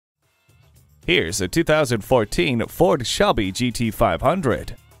Here's a 2014 Ford Shelby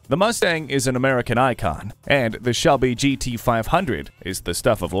GT500. The Mustang is an American icon, and the Shelby GT500 is the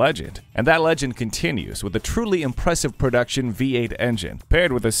stuff of legend. And that legend continues with a truly impressive production V8 engine,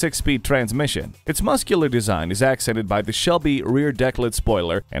 paired with a 6-speed transmission. Its muscular design is accented by the Shelby rear decklet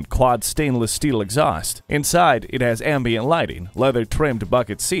spoiler and quad stainless steel exhaust. Inside, it has ambient lighting, leather-trimmed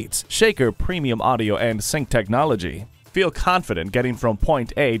bucket seats, Shaker premium audio and sync technology. Feel confident getting from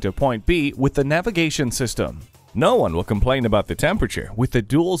point A to point B with the navigation system. No one will complain about the temperature with the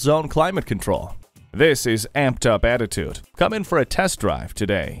dual-zone climate control. This is amped-up attitude. Come in for a test drive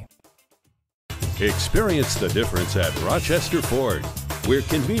today. Experience the difference at Rochester Ford. We're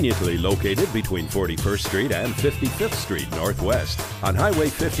conveniently located between 41st Street and 55th Street Northwest on Highway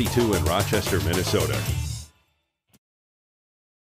 52 in Rochester, Minnesota.